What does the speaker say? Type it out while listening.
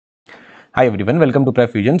Hi everyone, welcome to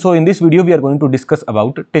PrepFusion. So in this video we are going to discuss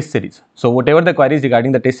about test series. So whatever the queries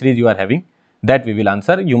regarding the test series you are having, that we will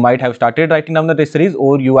answer. You might have started writing down the test series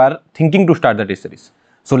or you are thinking to start the test series.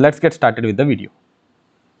 So let's get started with the video.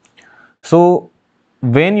 So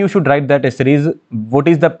when you should write the test series, what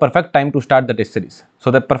is the perfect time to start the test series?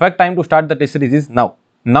 So the perfect time to start the test series is now.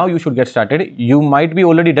 Now you should get started. You might be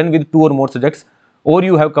already done with 2 or more subjects, or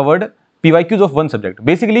you have covered PYQs of one subject.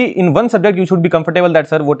 Basically, in one subject, you should be comfortable that,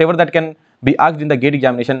 sir, whatever that can be asked in the GATE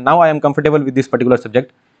examination, now I am comfortable with this particular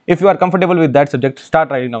subject. If you are comfortable with that subject,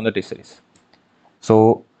 start writing down the test series.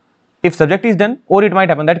 So, if subject is done, or it might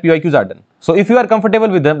happen that PYQs are done. So, if you are comfortable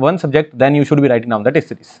with the one subject, then you should be writing down the test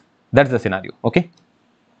series. That's the scenario, okay?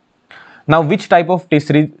 Now, which type of test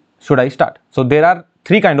series should I start? So, there are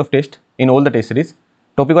 3 kinds of tests in all the test series: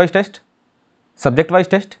 topic-wise test, subject-wise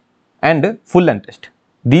test, and full-length test.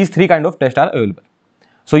 These 3 kinds of tests are available.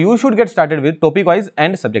 So you should get started with topic-wise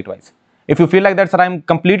and subject-wise. If you feel like that, sir, I am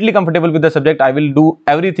completely comfortable with the subject, I will do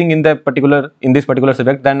everything in this particular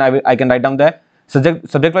subject, then I can write down the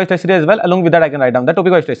subject-wise test series as well. Along with that, I can write down the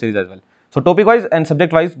topic-wise test series as well. So topic-wise and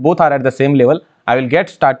subject-wise both are at the same level. I will get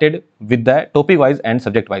started with the topic-wise and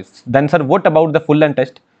subject-wise. Then, sir, what about the full-length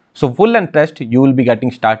test? So full-length test you will be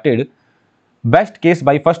getting started best case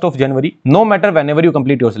by 1st of January, no matter whenever you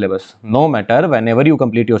complete your syllabus. No matter whenever you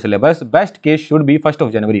complete your syllabus, best case should be 1st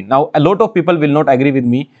of January. Now, a lot of people will not agree with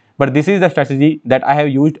me, but this is the strategy that I have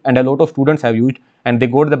used and a lot of students have used, and they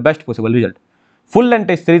got the best possible result. Full length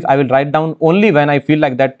test series I will write down only when I feel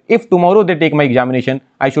like that if tomorrow they take my examination,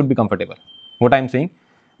 I should be comfortable. What I am saying,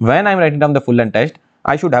 when I am writing down the full length test,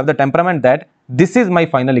 I should have the temperament that this is my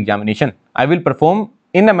final examination. I will perform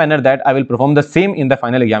in a manner that I will perform the same in the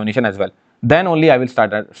final examination as well. Then only I will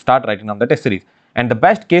start writing down the test series. And the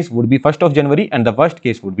best case would be 1st of January and the worst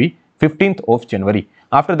case would be 15th of January.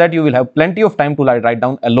 After that, you will have plenty of time to write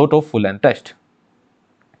down a lot of full length test.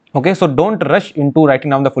 Okay, so don't rush into writing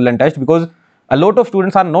down the full length test, because a lot of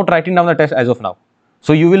students are not writing down the test as of now.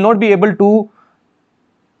 So you will not be able to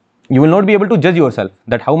judge yourself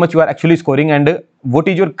that how much you are actually scoring and what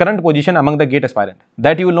is your current position among the GATE aspirant.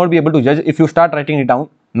 That you will not be able to judge if you start writing it down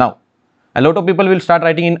now. A lot of people will start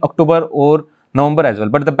writing in October or November as well,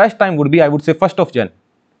 but the best time would be, I would say, 1st of Jan.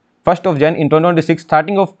 1st of Jan in 2026,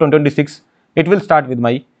 starting of 2026, it will start with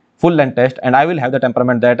my full length test, and I will have the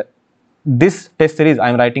temperament that this test series I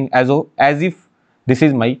am writing as if this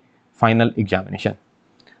is my final examination.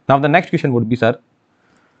 Now the next question would be, sir,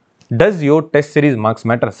 does your test series marks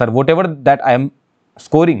matter? Sir, whatever that I am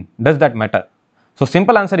scoring, does that matter? So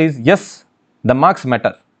simple answer is yes, the marks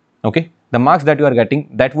matter. Okay, the marks that you are getting,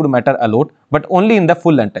 that would matter a lot, but only in the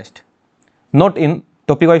full length test, not in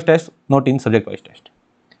topic wise test, not in subject wise test.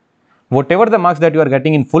 Whatever the marks that you are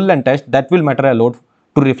getting in full length test, that will matter a lot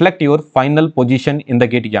to reflect your final position in the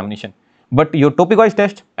GATE examination. But your topic wise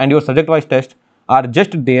test and your subject wise test are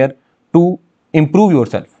just there to improve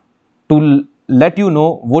yourself, to let you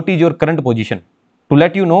know what is your current position, to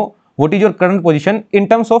let you know what is your current position in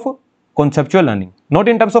terms of conceptual learning, not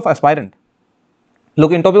in terms of aspirant.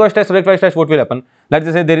 Look, in topic-wise test, subject-wise test, what will happen? Let's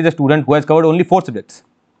just say there is a student who has covered only 4 subjects.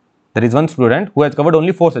 There is one student who has covered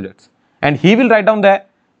only 4 subjects, and he will write down the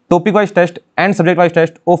topic-wise test and subject-wise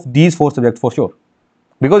test of these 4 subjects for sure,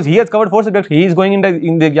 because he has covered 4 subjects. He is going in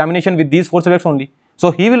the examination with these 4 subjects only.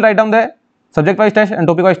 So he will write down the subject-wise test and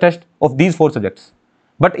topic-wise test of these 4 subjects.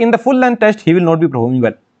 But in the full-length test, he will not be performing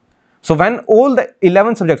well. So when all the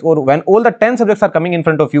 11 subjects or when all the 10 subjects are coming in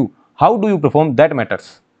front of you, how do you perform? That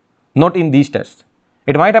matters, not in these tests.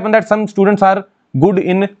 It might happen that some students are good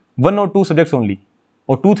in 1 or 2 subjects only,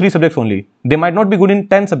 or 2-3 subjects only. They might not be good in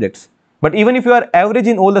 10 subjects. But even if you are average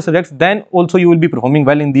in all the subjects, then also you will be performing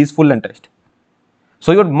well in these full length tests.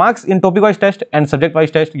 So your marks in topic wise test and subject wise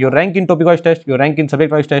test, your rank in topic wise test, your rank in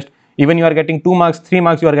subject wise test, even you are getting 2 marks, 3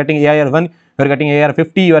 marks, you are getting AIR 1, you are getting AIR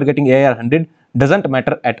 50, you are getting AIR 100, doesn't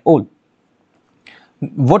matter at all.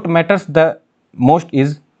 What matters the most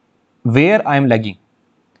is where I am lagging.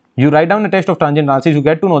 You write down a test of transient analysis, you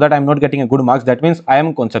get to know that I am not getting a good marks. That means I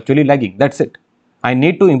am conceptually lagging. That's it. I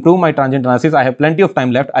need to improve my transient analysis. I have plenty of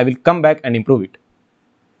time left. I will come back and improve it.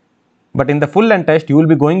 But in the full length test, you will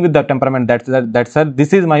be going with the temperament that sir,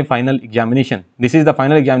 this is my final examination. This is the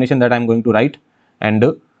final examination that I am going to write. And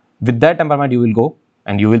with that temperament, you will go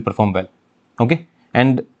and you will perform well. Okay.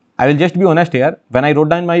 And I will just be honest here. When I wrote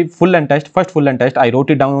down my full length test, first full length test, I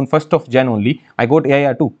wrote it down on 1st of Jan only. I got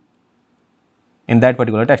AIR 2. In that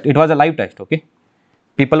particular test, it was a live test. Okay,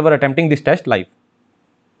 people were attempting this test live,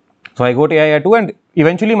 so I got AIR 2 and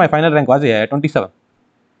eventually my final rank was AIR 27.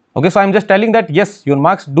 Okay, so I'm just telling that yes, your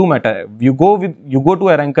marks do matter. You go to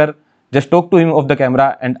a ranker, just talk to him off the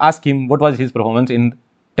camera and ask him what was his performance in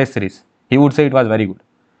test series. he would say it was very good.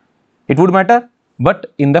 It would matter,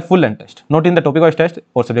 but in the full length test, not in the topic wise test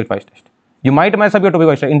or subject wise test. You might mess up your topic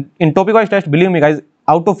wise test. In topic wise test, believe me guys,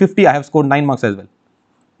 out of 50 I have scored 9 marks as well.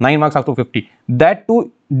 9 marks out of 50, that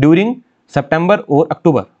too during September or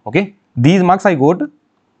October. Okay, these marks I got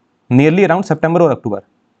nearly around September or October.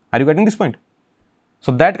 Are you getting this point?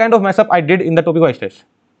 So that kind of mess up I did in the topic wise test.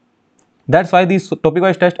 That's why these topic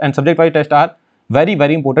wise test and subject wise test are very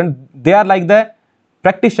important. They are like the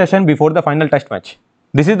practice session before the final test match.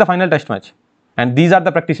 This is the final test match and these are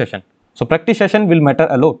the practice session. So practice session will matter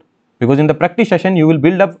a lot, because in the practice session you will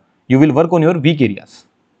build up, you will work on your weak areas.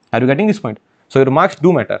 Are you getting this point? So your marks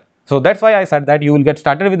do matter. So that's why I said that you will get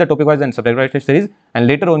started with the topic wise and subject wise test series, and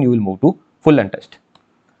later on you will move to full length test.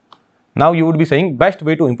 Now you would be saying best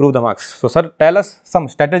way to improve the marks. So sir, tell us some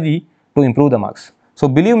strategy to improve the marks. So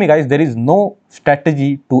believe me guys, there is no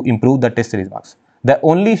strategy to improve the test series marks. The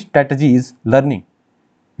only strategy is learning.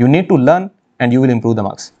 You need to learn and you will improve the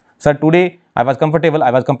marks. Sir, today I was comfortable,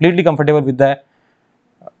 I was completely comfortable with the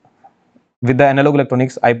analog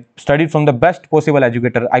electronics. I studied from the best possible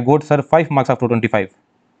educator. I got sir 5 marks after 25.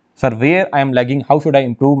 Sir, where I am lagging, how should I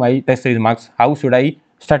improve my test series marks? How should I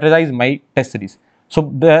strategize my test series?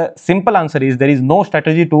 So the simple answer is there is no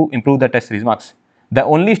strategy to improve the test series marks. The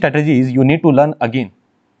only strategy is you need to learn again.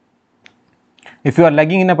 If you are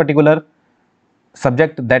lagging in a particular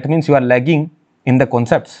subject, that means you are lagging in the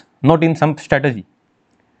concepts, not in some strategy.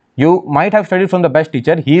 You might have studied from the best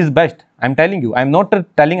teacher, he is best. I am telling you, I am not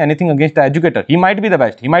telling anything against the educator. He might be the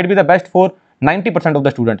best. He might be the best for 90% of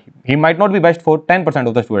the student. He might not be best for 10%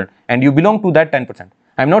 of the student, and you belong to that 10%.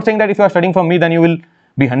 I am not saying that if you are studying from me, then you will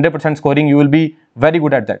be 100% scoring, you will be very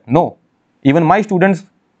good at that. No, even my students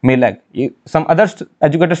may lag. Some other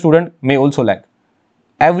educated student may also lag.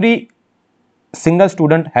 Every single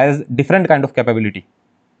student has different kind of capability.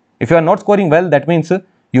 If you are not scoring well, that means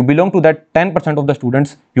you belong to that 10% of the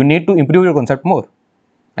students. You need to improve your concept more,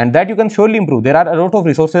 and that you can surely improve. There are a lot of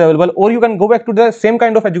resources available, or you can go back to the same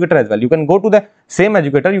kind of educator as well. You can go to the same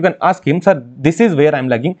educator, you can ask him, sir, this is where I am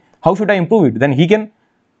lagging, how should I improve it? Then he can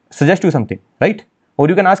suggest you something, right? Or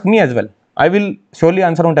you can ask me as well. I will surely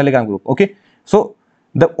answer on Telegram group. Okay, so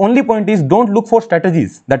the only point is, don't look for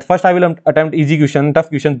strategies that first I will attempt easy question, tough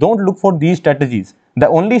question. Don't look for these strategies. The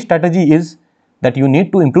only strategy is that you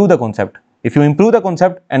need to improve the concept. If you improve the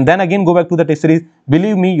concept and then again go back to the test series,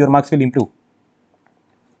 believe me, your marks will improve.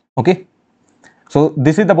 Okay, so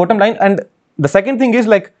this is the bottom line. And the second thing is,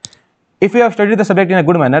 like, if you have studied the subject in a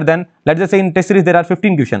good manner, then let's just say in test series there are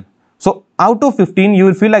 15 questions. So out of 15 you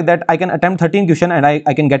will feel like that I can attempt 13 questions and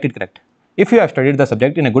I can get it correct. If you have studied the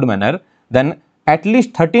subject in a good manner, then at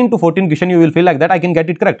least 13 to 14 questions you will feel like that I can get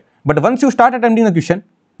it correct. But once you start attempting the question,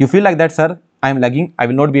 you feel like that, sir, I am lagging, I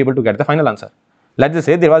will not be able to get the final answer. Let's just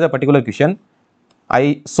say there was a particular question,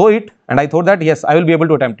 I saw it and I thought that yes, I will be able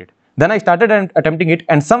to attempt it. Then I started attempting it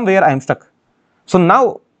and somewhere I am stuck. So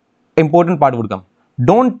now important part would come.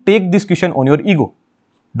 Don't take this question on your ego.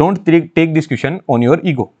 Don't take this question on your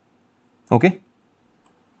ego. Okay,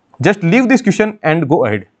 just leave this question and go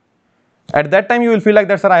ahead. At that time you will feel like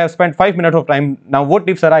that, sir, I have spent 5 minutes of time. Now what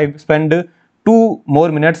if, sir, I spend 2 more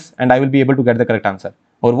minutes and I will be able to get the correct answer?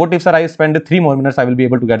 Or what if, sir, I spend 3 more minutes, I will be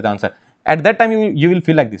able to get the answer? At that time you will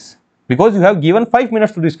feel like this, because you have given 5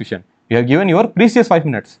 minutes to this question. You have given your precious 5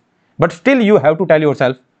 minutes. But still you have to tell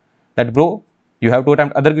yourself that, bro, you have to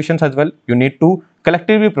attempt other questions as well. You need to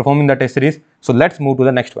collectively perform in the test series. So let's move to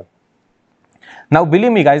the next one. Now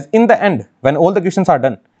believe me guys, in the end, when all the questions are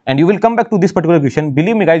done and you will come back to this particular question,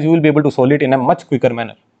 believe me guys, you will be able to solve it in a much quicker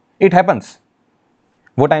manner. It happens.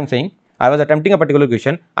 What I am saying, I was attempting a particular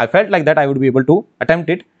question, I felt like that I would be able to attempt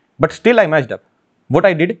it, but still I messed up. What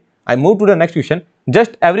I did, I moved to the next question,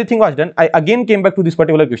 just everything was done, I again came back to this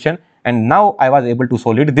particular question and now I was able to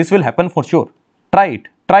solve it. This will happen for sure. Try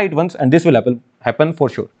it once and this will happen for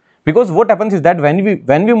sure. Because what happens is that when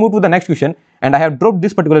we move to the next question and I have dropped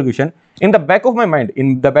this particular question, in the back of my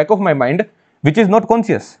mind, which is not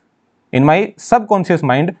conscious, in my subconscious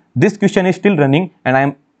mind, this question is still running and I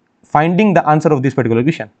am finding the answer of this particular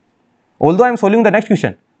question. Although I am solving the next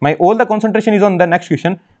question, all the concentration is on the next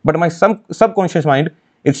question, but my subconscious mind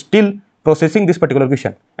is still processing this particular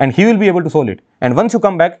question and he will be able to solve it. And once you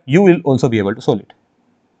come back, you will also be able to solve it.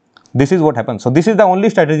 This is what happens. So this is the only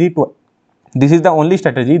strategy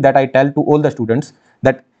that I tell to all the students,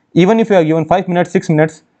 that even if you are given 5 minutes, 6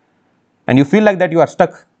 minutes and you feel like that you are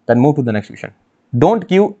stuck, then move to the next question. Don't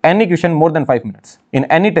give any question more than 5 minutes. In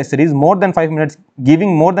any test series, more than 5 minutes,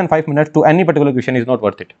 giving more than 5 minutes to any particular question is not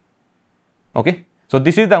worth it. Okay, so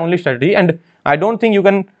this is the only strategy, and I don't think you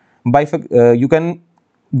can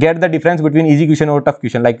get the difference between easy question or tough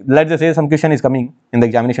question. Like let's just say some question is coming in the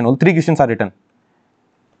examination hall, 3 questions are written.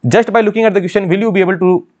 Just by looking at the question, will you be able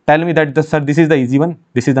to tell me that sir, this is the easy one,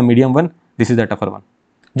 this is the medium one, this is the tougher one?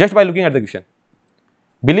 Just by looking at the question.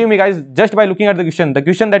 Believe me guys, just by looking at the question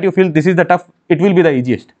that you feel this is the tough, it will be the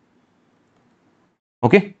easiest.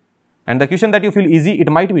 Okay? And the question that you feel easy, it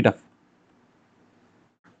might be tough.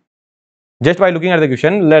 Just by looking at the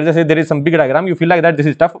question, let's just say there is some big diagram, you feel like that this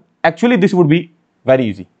is tough. Actually, this would be very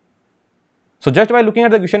easy. So just by looking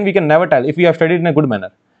at the question, we can never tell if we have studied in a good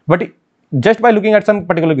manner. But just by looking at some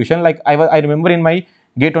particular question, like I remember in my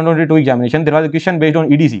GATE 2022 examination, there was a question based on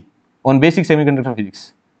EDC, on basic semiconductor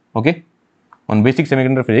physics. Okay, on basic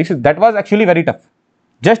semiconductor physics, that was actually very tough.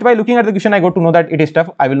 Just by looking at the question, I got to know that it is tough.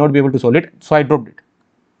 I will not be able to solve it, so I dropped it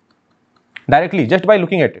directly. Just by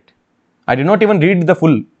looking at it, I did not even read the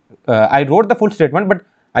full. I wrote the full statement, but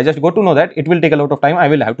I just got to know that it will take a lot of time. I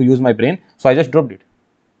will have to use my brain, so I just dropped it,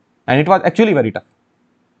 and it was actually very tough.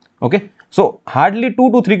 Okay, so hardly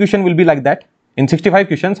 2 to 3 questions will be like that. In 65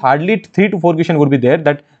 questions, hardly 3 to 4 questions would be there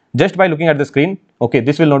that just by looking at the screen, okay,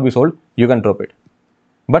 this will not be solved, you can drop it.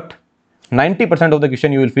 But 90% of the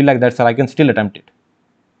question you will feel like that, sir, I can still attempt it.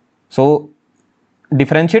 So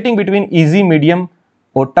differentiating between easy, medium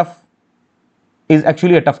or tough is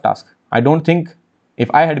actually a tough task. I don't think if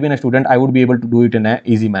I had been a student, I would be able to do it in an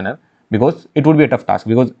easy manner, because it would be a tough task.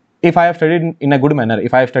 Because if I have studied in a good manner,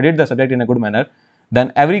 if I have studied the subject in a good manner,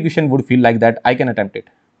 then every question would feel like that I can attempt it,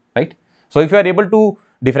 right? So if you are able to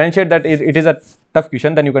differentiate that it is a tough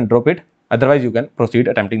question, then you can drop it. Otherwise, you can proceed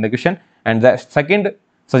attempting the question. And the second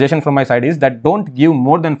suggestion from my side is that don't give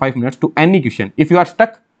more than 5 minutes to any question. If you are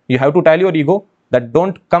stuck, you have to tell your ego that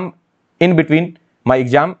don't come in between my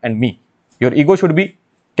exam and me. Your ego should be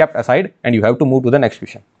kept aside and you have to move to the next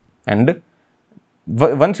question. And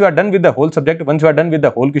once you are done with the whole subject, once you are done with the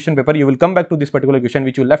whole question paper, you will come back to this particular question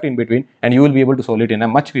which you left in between, and you will be able to solve it in a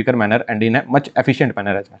much quicker manner and in a much efficient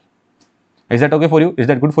manner as well. Is that okay for you? Is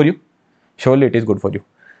that good for you? Surely it is good for you.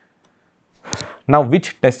 Now,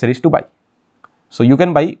 which test series to buy? So you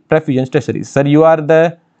can buy PrepFusion's test series. Sir, you are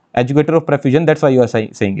the educator of PrepFusion, that's why you are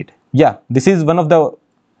saying it. Yeah, this is one of the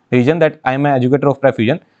reason that I am an educator of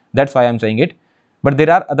PrepFusion, that's why I am saying it. But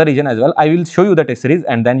there are other reasons as well. I will show you the test series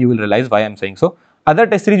and then you will realize why I am saying so. Other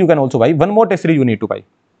test series you can also buy. One more test series you need to buy.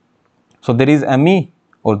 So there is ME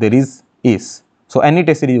or there is ACE. So any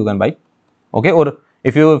test series you can buy. Okay, or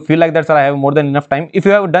if you feel like that, sir, I have more than enough time. If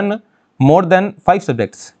you have done more than 5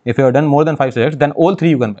 subjects, then all 3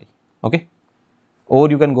 you can buy. Okay,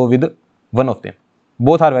 or you can go with one of them.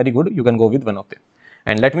 Both are very good. You can go with one of them.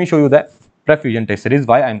 And let me show you the PrepFusion test series.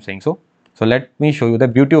 Why I am saying so. So let me show you the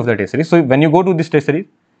beauty of the test series. So when you go to this test series,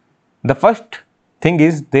 the first thing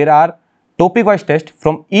is there are topic wise tests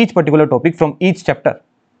from each particular topic from each chapter.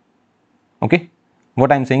 Okay,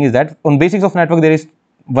 what I am saying is that on basics of network there is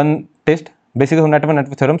one test, basics of network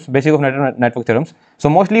theorems, basics of network theorems. So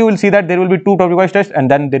mostly you will see that there will be 2 topic wise tests and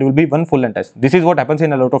then there will be one full length test. This is what happens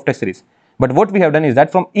in a lot of test series. But what we have done is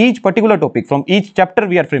that from each particular topic, from each chapter,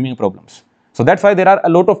 we are framing problems. So that's why there are a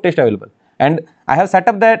lot of tests available. And I have set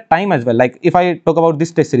up the time as well. Like if I talk about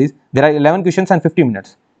this test series, there are 11 questions and 50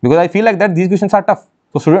 minutes. Because I feel like that these questions are tough.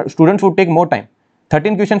 So students would take more time.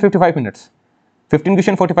 13 questions, 55 minutes. 15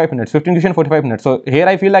 questions, 45 minutes. 15 questions, 45 minutes. So here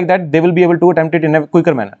I feel like that they will be able to attempt it in a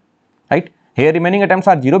quicker manner. Right? Here remaining attempts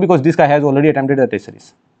are 0 because this guy has already attempted the test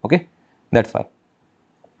series. Okay? That's why.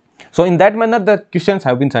 So in that manner, the questions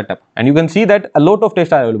have been set up. And you can see that a lot of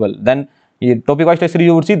tests are available. Then topic wise test series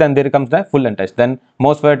you would see, then there comes the full length test, then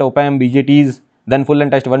MOSFET, op-amp, BJTs, then full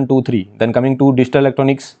length test 1, 2, 3, then coming to digital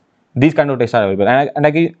electronics. These kind of tests are available, and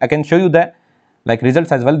I can show you the like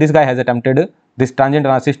results as well. This guy has attempted this transient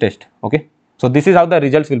analysis test. Okay, so this is how the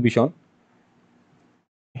results will be shown.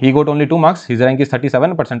 He got only 2 marks. His rank is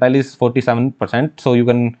 37, percentile is 47%. So you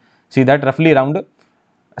can see that roughly around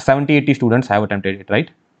 70-80 students have attempted it, right?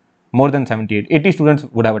 More than 80 students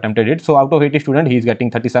would have attempted it. So out of 80 students, he is getting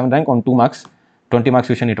 37 rank on 2 marks, 20 marks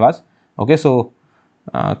question it was. Okay, so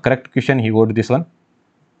correct question, he got this one.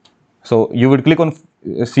 So you would click on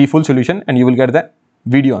see full solution and you will get the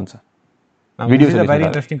video answer. Video this is a very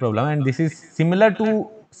interesting problem, and this is similar to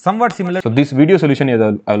somewhat similar. So this video solution is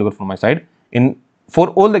available from my side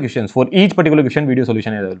for all the questions. For each particular question, video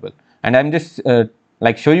solution is available, and I'm just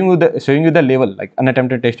like showing you the level, like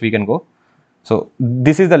unattempted test we can go. So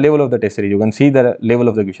this is the level of the test series. You can see the level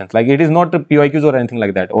of the questions. Like it is not PYQs or anything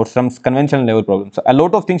like that, or some conventional level problems. So a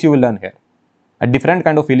lot of things you will learn here. A different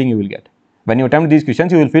kind of feeling you will get when you attempt these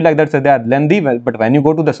questions. You will feel like that they are lengthy, but when you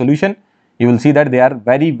go to the solution, you will see that they are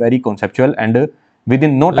very, very conceptual, and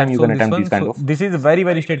within no time you can attempt these kind of. This is very,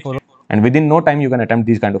 very straightforward. And within no time you can attempt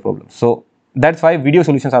these kind of problems. So that's why video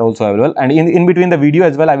solutions are also available, and in between the video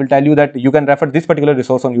as well, I will tell you that you can refer this particular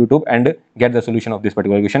resource on YouTube and get the solution of this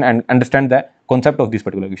particular question and understand the concept of this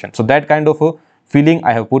particular question. So that kind of a feeling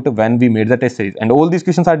I have put when we made the test series, and all these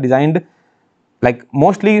questions are designed, like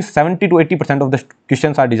mostly 70 to 80% of the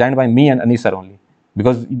questions are designed by me and Anish sir only,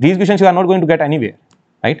 because these questions you are not going to get anywhere,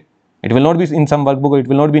 right? It will not be in some workbook, or it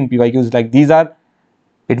will not be in PYQs. Like these are,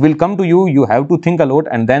 it will come to you, you have to think a lot,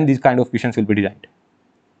 and then these kind of questions will be designed.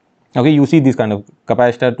 Okay, you see this kind of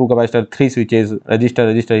capacitor, 2 capacitor, 3 switches,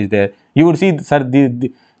 resistor is there. You would see, sir,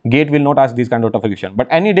 the gate will not ask this kind of tough question, but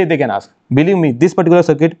any day they can ask. Believe me, this particular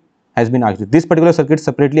circuit has been asked, this particular circuit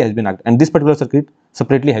separately has been asked, and this particular circuit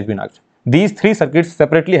separately has been asked. These 3 circuits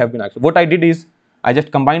separately have been asked. What I did is, I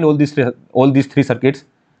just combined all these 3 circuits,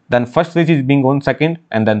 then first switch is being on, second,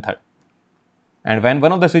 and then third. And when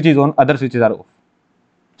one of the switches is on, other switches are off.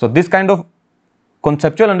 So this kind of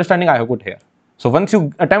conceptual understanding I have put here. So once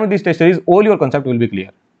you attempt this test series, all your concept will be clear.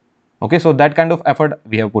 Okay, so that kind of effort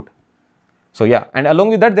we have put. So yeah, and along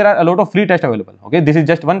with that, there are a lot of free tests available. Okay, this is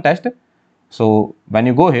just one test. So when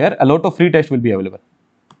you go here, a lot of free tests will be available.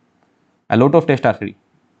 A lot of tests are free.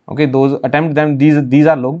 Okay, those attempt them, these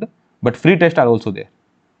are logged, but free tests are also there.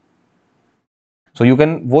 So you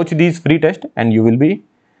can watch these free tests and you will be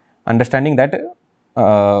understanding that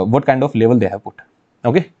what kind of level they have put.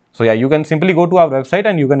 Okay, so yeah, you can simply go to our website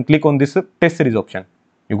and you can click on this test series option.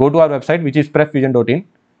 You go to our website, which is prepfusion.in,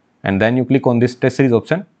 and then you click on this test series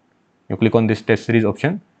option. You click on this test series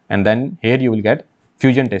option, and then here you will get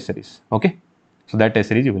Fusion test series. Okay, so that test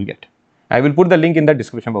series you will get. I will put the link in the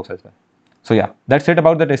description box as well. So yeah, that's it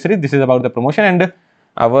about the test series. This is about the promotion, and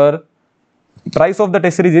our price of the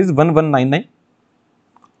test series is 1199.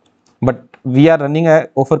 But we are running a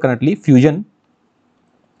offer currently, Fusion.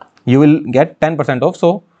 You will get 10% off.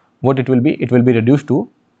 So what it will be? It will be reduced to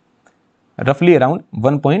roughly around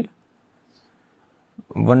 1.1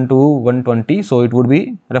 to 120. So it would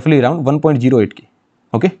be roughly around 1.08k.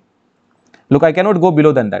 Okay. Look, I cannot go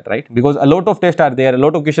below than that, right? Because a lot of tests are there, a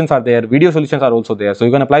lot of questions are there, video solutions are also there. So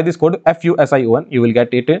you can apply this code FUSION. You will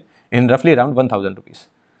get it in roughly around 1000 rupees.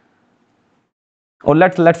 Or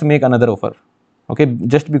let's make another offer. Okay,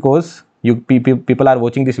 just because you people are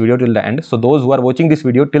watching this video till the end, so those who are watching this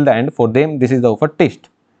video till the end, for them this is the offer test.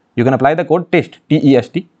 You can apply the code TEST,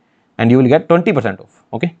 TEST, and you will get 20% off.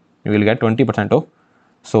 Okay, you will get 20% off.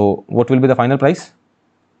 So what will be the final price?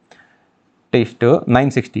 Test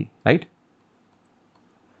 960, right?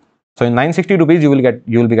 So in 960 rupees you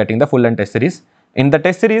will be getting the full length test series. In the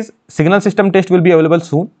test series, signal system test will be available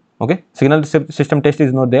soon. Okay, signal system test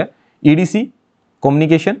is not there. EDC,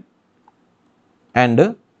 communication,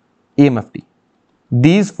 and EMFT.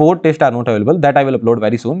 These 4 tests are not available. That I will upload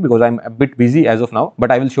very soon because I am a bit busy as of now,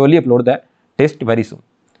 but I will surely upload that test very soon.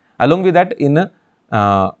 Along with that, in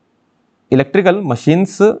electrical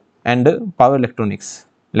machines and power electronics,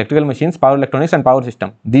 electrical machines, power electronics and power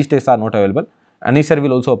system, these tests are not available. Anish sir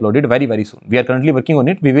will also upload it very soon. We are currently working on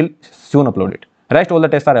it. We will soon upload it. Rest all the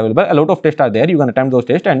tests are available. A lot of tests are there. You can attempt those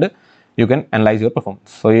tests and you can analyze your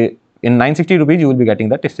performance. So in 960 rupees, you will be getting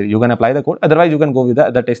the test series. You can apply the code. Otherwise, you can go with the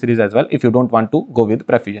other test series as well if you don't want to go with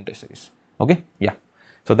PrepFusion test series. Okay, yeah.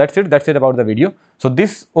 So that's it. That's it about the video. So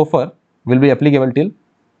this offer will be applicable till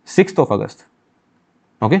 6th of August.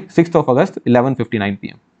 Okay, 6th of August, 11:59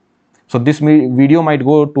 p.m. So this video might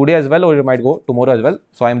go today as well, or it might go tomorrow as well.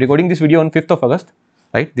 So I am recording this video on 5th of August,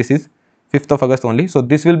 right? This is 5th of August only. So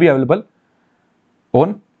this will be available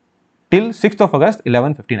on till 6th of August,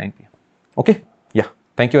 11:59 p.m. Okay, yeah.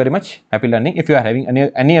 Thank you very much. Happy learning. If you are having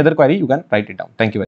any other query, you can write it down. Thank you very much.